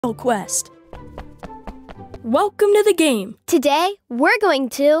Quest. Welcome to the game. Today, we're going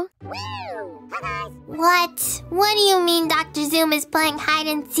to... What? What do you mean Dr. Zoom is playing hide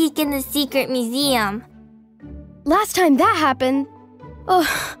and seek in the secret museum? Last time that happened...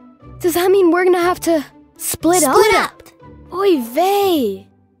 Oh, does that mean we're gonna have to split up? Oy vey!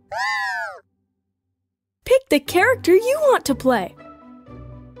 Pick the character you want to play.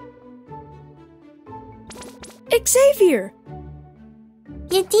 Xavier.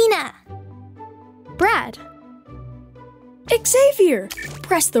 Yadina. Brad. Xavier.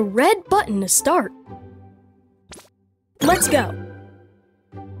 Press the red button to start. Let's go.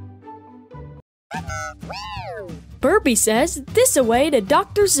 Burby says this-a-way to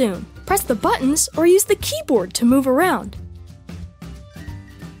Dr. Zoom. Press the buttons or use the keyboard to move around.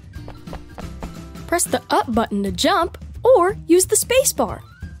 Press the up button to jump or use the space bar.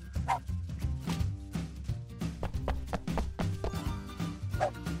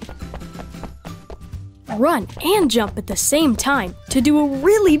 Run and jump at the same time to do a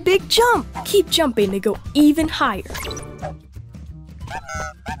really big jump. Keep jumping to go even higher.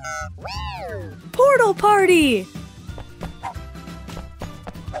 Portal Party!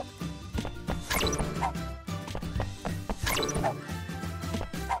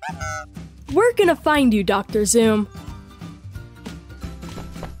 We're gonna find you, Dr. Zoom.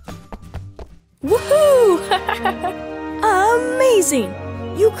 Woohoo! Amazing!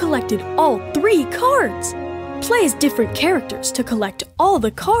 You collected all 3 cards. Play as different characters to collect all the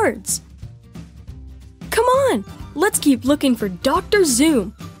cards. Come on, let's keep looking for Dr.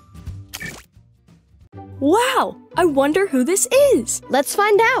 Zoom. Wow, I wonder who this is. Let's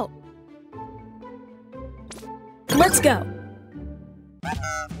find out. Let's go.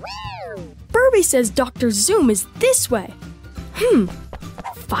 Burby says Dr. Zoom is this way.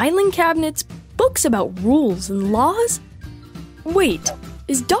 Filing cabinets, books about rules and laws? Wait,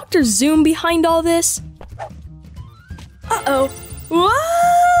 is Dr. Zoom behind all this? Uh-oh.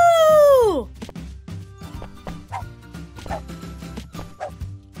 Whoa!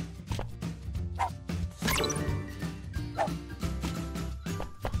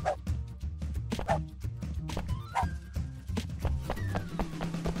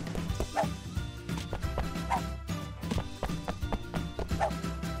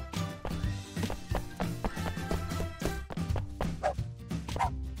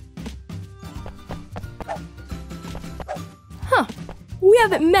 We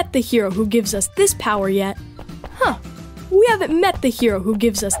haven't met the hero who gives us this power yet. We haven't met the hero who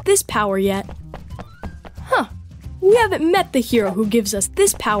gives us this power yet. We haven't met the hero who gives us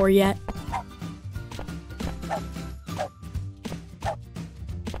this power yet.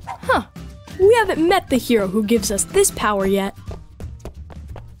 We haven't met the hero who gives us this power yet.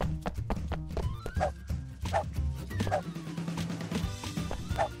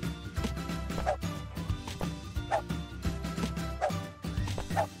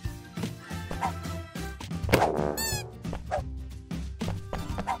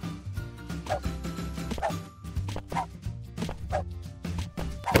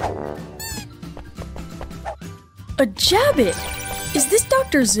 A Jabbit! Is this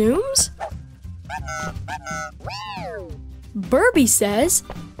Dr. Zoom's? Burby says,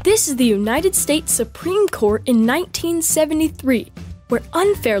 this is the United States Supreme Court in 1973, where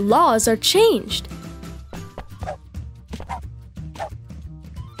unfair laws are changed.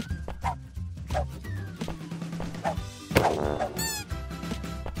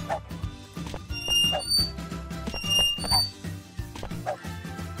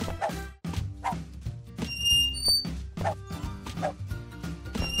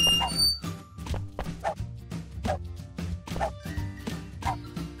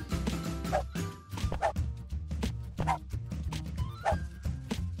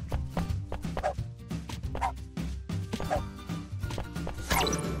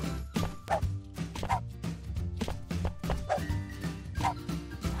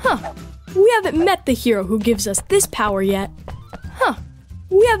 We haven't met the hero who gives us this power yet.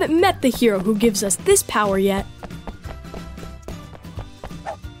 We haven't met the hero who gives us this power yet.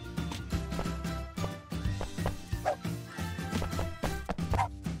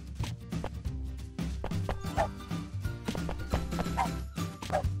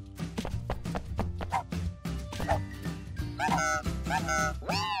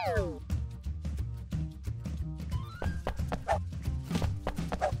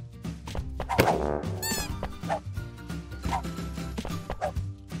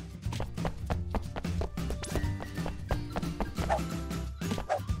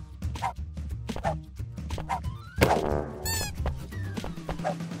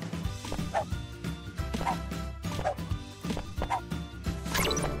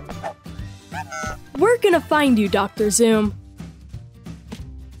 We're gonna find you, Dr. Zoom.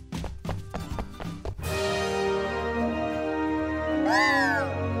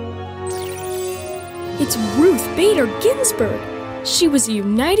 It's Ruth Bader Ginsburg. She was a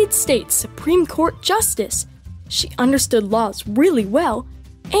United States Supreme Court Justice. She understood laws really well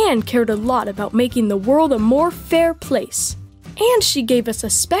and cared a lot about making the world a more fair place. And she gave us a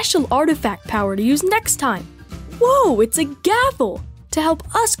special artifact power to use next time. Whoa, it's a gavel to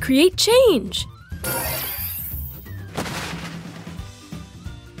help us create change.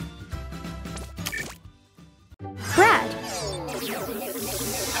 Brad.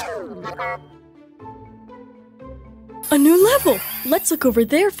 A new level. Let's look over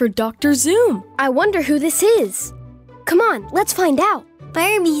there for Dr. Zoom. I wonder who this is. Come on, let's find out.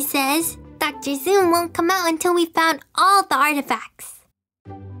 Barbie says Dr. Zoom won't come out until we found all the artifacts.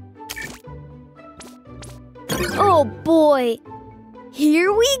 Oh boy.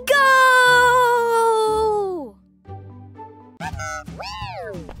 Here we go!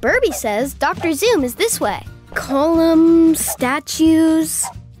 Barbie says Dr. Zoom is this way. Columns, statues.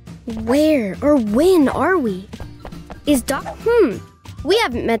 Where or when are we? We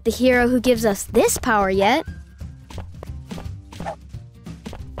haven't met the hero who gives us this power yet.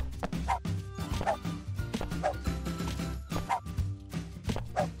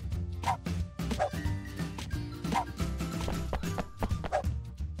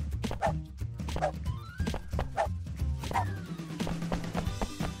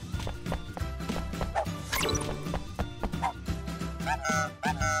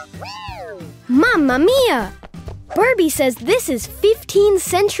 Mamma mia! Barbie says this is 15th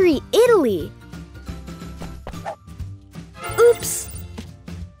century Italy. Oops!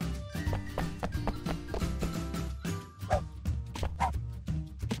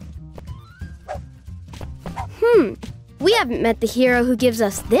 We haven't met the hero who gives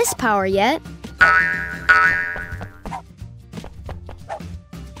us this power yet.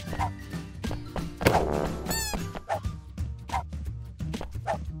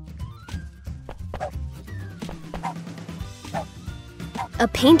 A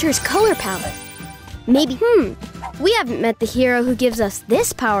painter's color palette. Maybe, we haven't met the hero who gives us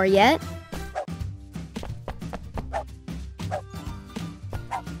this power yet.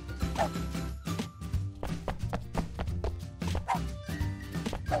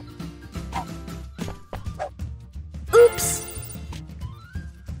 Oops!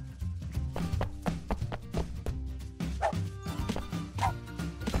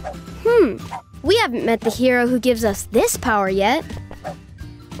 We haven't met the hero who gives us this power yet.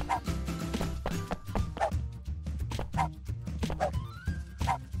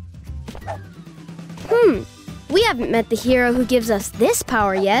 We haven't met the hero who gives us this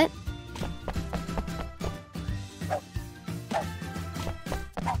power yet.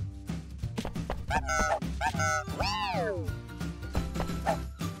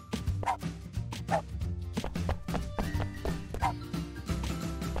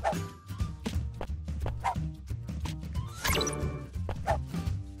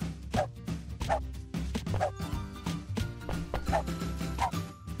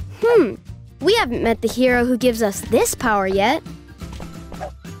 We haven't met the hero who gives us this power yet.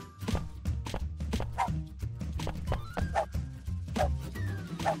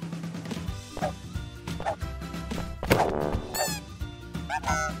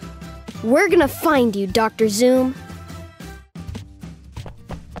 We're gonna find you, Dr. Zoom.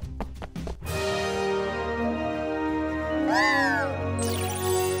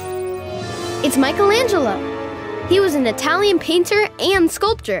 It's Michelangelo. He was an Italian painter and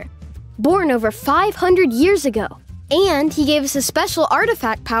sculptor, born over 500 years ago. And he gave us a special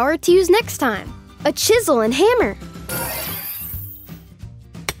artifact power to use next time, a chisel and hammer.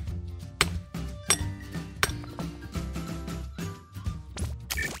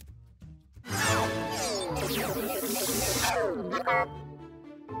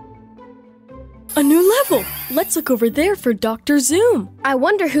 A new level. Let's look over there for Dr. Zoom. I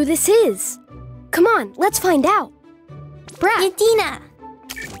wonder who this is. Come on, let's find out. Brad. Yadina!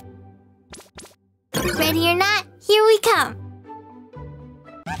 Ready or not, here we come.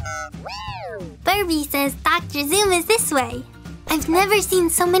 Barbie says Dr. Zoom is this way. I've never seen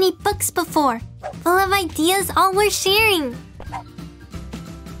so many books before, full of ideas all worth sharing.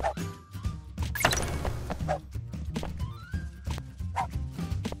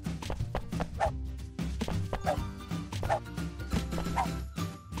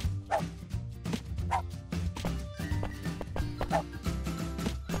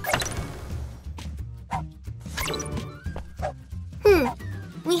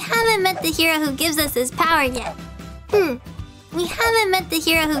 We haven't met the hero who gives us his power yet. We haven't met the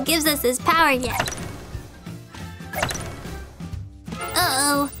hero who gives us his power yet.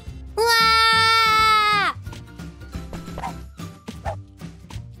 Uh-oh. Wah!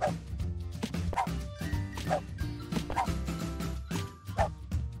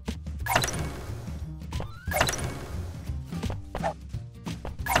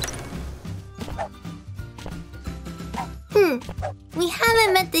 We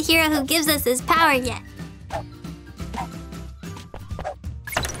haven't met the hero who gives us his power yet.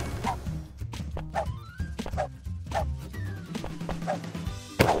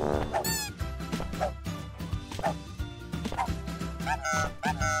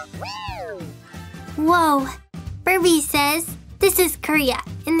 Whoa, Burby says this is Korea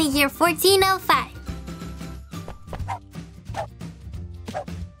in the year 1405.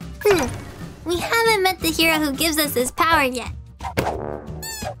 We haven't met the hero who gives us his power yet.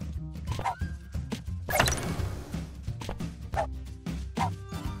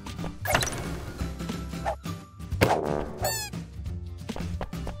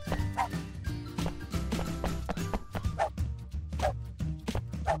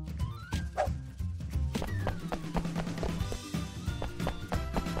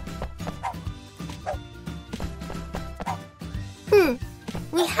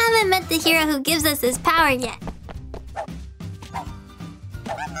 We haven't met the hero who gives us his power yet.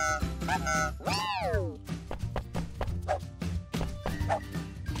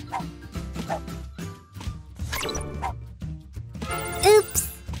 Oops.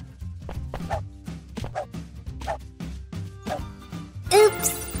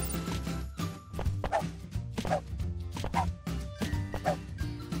 Oops.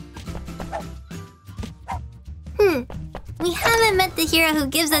 We haven't met the hero who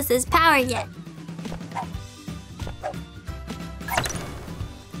gives us his power yet.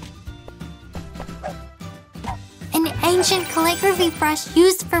 An ancient calligraphy brush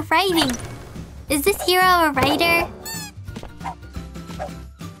used for writing. Is this hero a writer?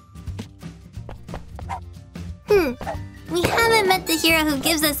 We haven't met the hero who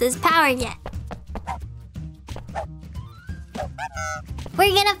gives us his power yet.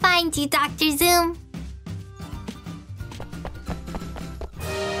 We're gonna find you, Dr. Zoom.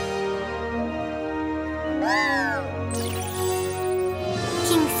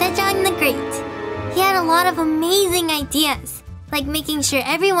 King Sejong the Great. He had a lot of amazing ideas, like making sure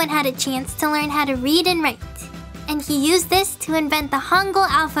everyone had a chance to learn how to read and write. And he used this to invent the Hangul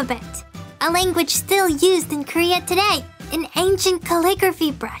alphabet, a language still used in Korea today, an ancient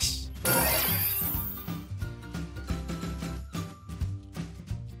calligraphy brush.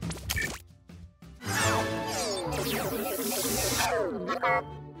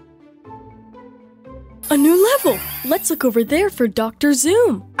 A new level! Let's look over there for Dr.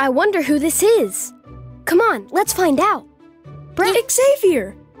 Zoom. I wonder who this is. Come on, let's find out.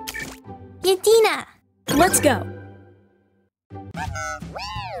 Xavier! Yadina! Let's go.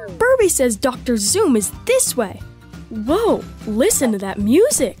 Burby says Dr. Zoom is this way. Whoa, listen to that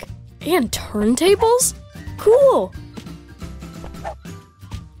music. And turntables? Cool.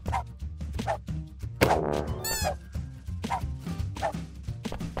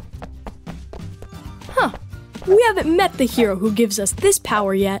 Huh. We haven't met the hero who gives us this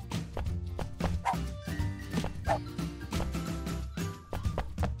power yet.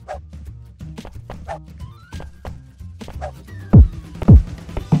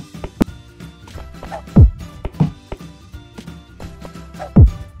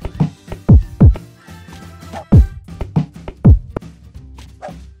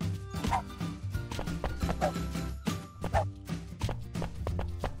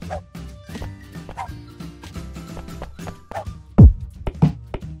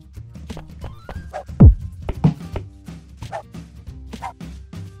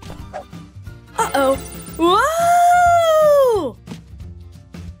 Uh-oh. Whoa!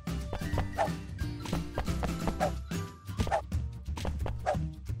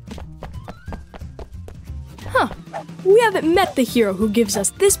 Huh. We haven't met the hero who gives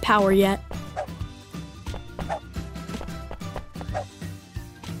us this power yet.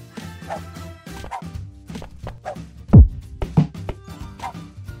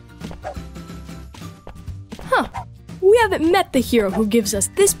 Huh. We haven't met the hero who gives us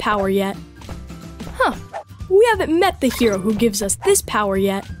this power yet. Huh. We haven't met the hero who gives us this power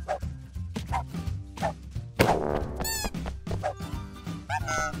yet.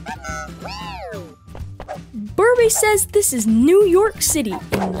 Burby says this is New York City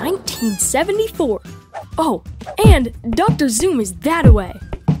in 1974. Oh, and Dr. Zoom is that-a-way.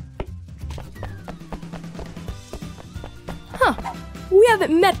 Huh. We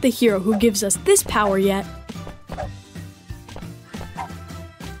haven't met the hero who gives us this power yet.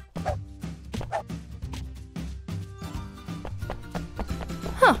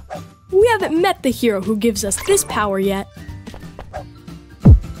 We haven't met the hero who gives us this power yet.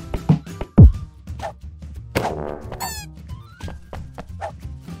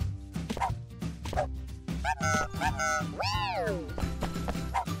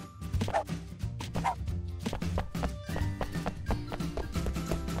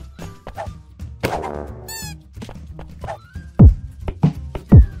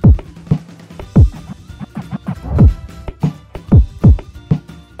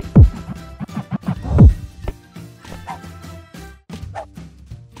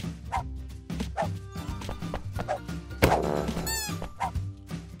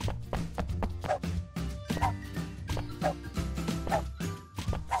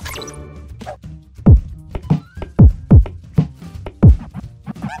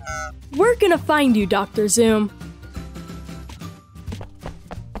 We're gonna find you, Dr. Zoom.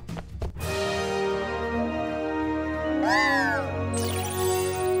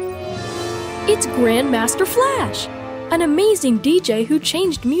 It's Grandmaster Flash, an amazing DJ who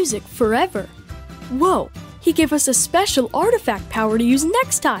changed music forever. Whoa, he gave us a special artifact power to use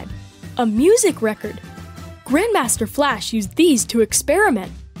next time, a music record. Grandmaster Flash used these to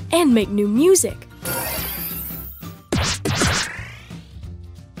experiment and make new music.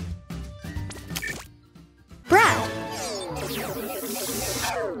 Brad.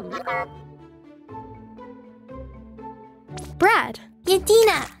 Brad.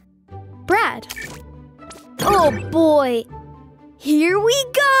 Yadina. Brad. Oh boy. Here we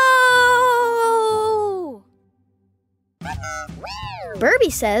go!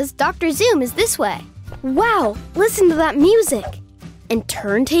 Burby says Dr. Zoom is this way. Wow, listen to that music. And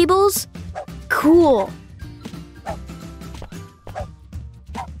turntables? Cool.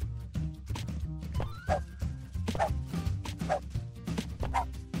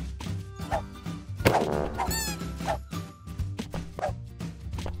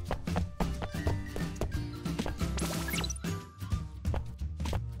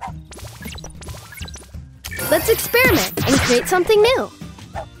 Let's experiment and create something new.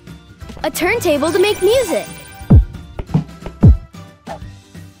 A turntable to make music.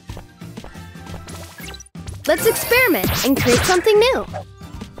 Let's experiment and create something new.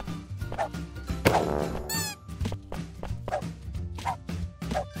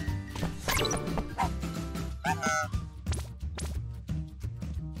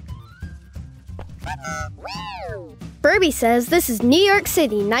 Burby says this is New York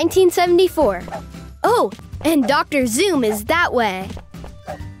City, 1974. Oh, and Dr. Zoom is that way.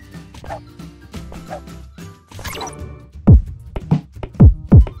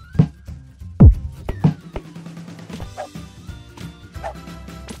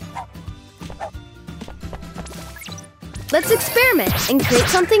 Let's experiment and create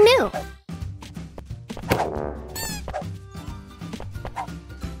something new.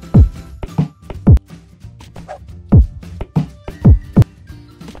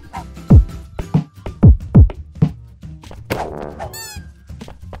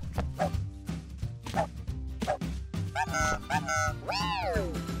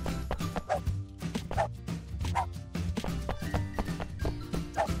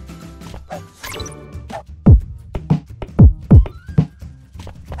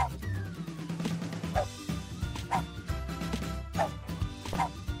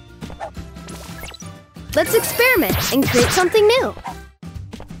 Let's experiment and create something new.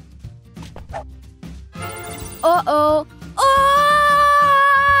 Uh-oh. Ah!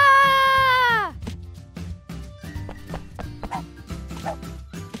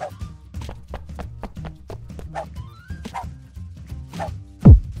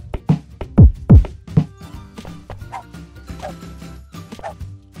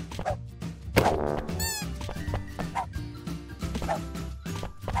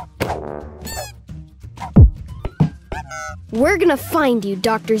 We're gonna find you,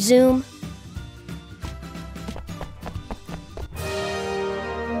 Dr. Zoom.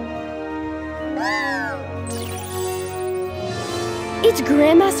 It's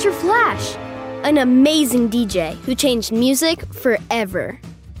Grandmaster Flash, an amazing DJ who changed music forever.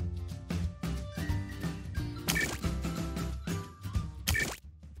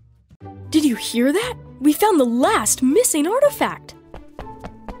 Did you hear that? We found the last missing artifact.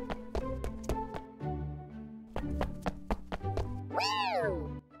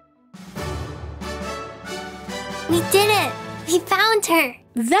 We did it! We found her!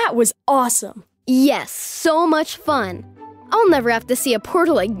 That was awesome. Yes, so much fun. I'll never have to see a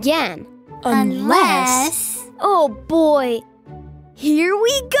portal again. Unless... Oh boy. Here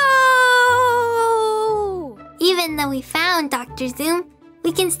we go! Even though we found Dr. Zoom,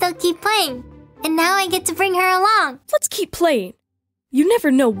 we can still keep playing. And now I get to bring her along. Let's keep playing. You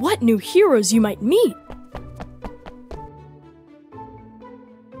never know what new heroes you might meet.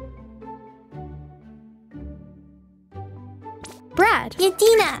 Brad!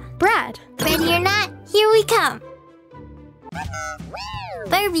 Yadina! Brad! Ready or not, here we come!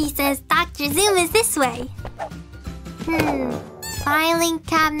 Barbie says Dr. Zoom is this way. Filing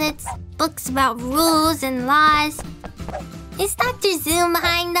cabinets, books about rules and laws. Is Dr. Zoom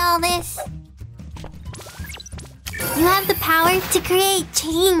behind all this? You have the power to create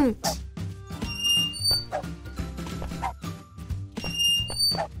change.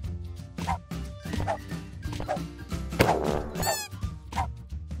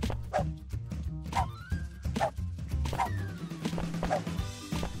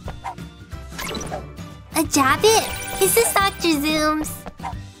 A Jabbit? Is this Dr. Zoom's?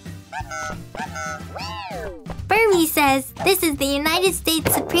 Barbie says this is the United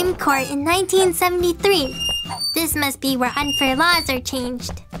States Supreme Court in 1973. This must be where unfair laws are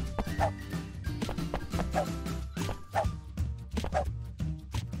changed.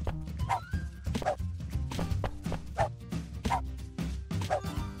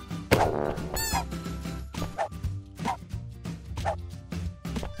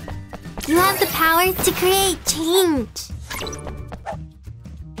 You have the power to create change.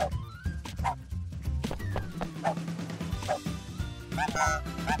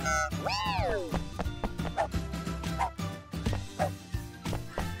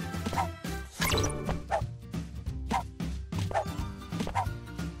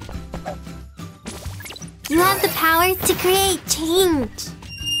 You have the power to create change.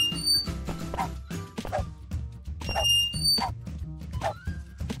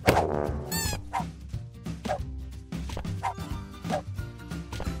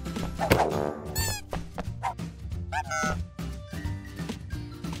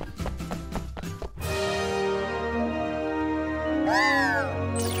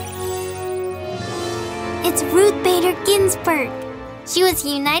 It's Ruth Bader Ginsburg. She was a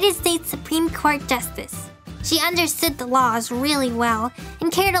United States Supreme Court Justice. She understood the laws really well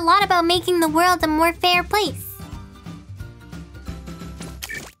and cared a lot about making the world a more fair place.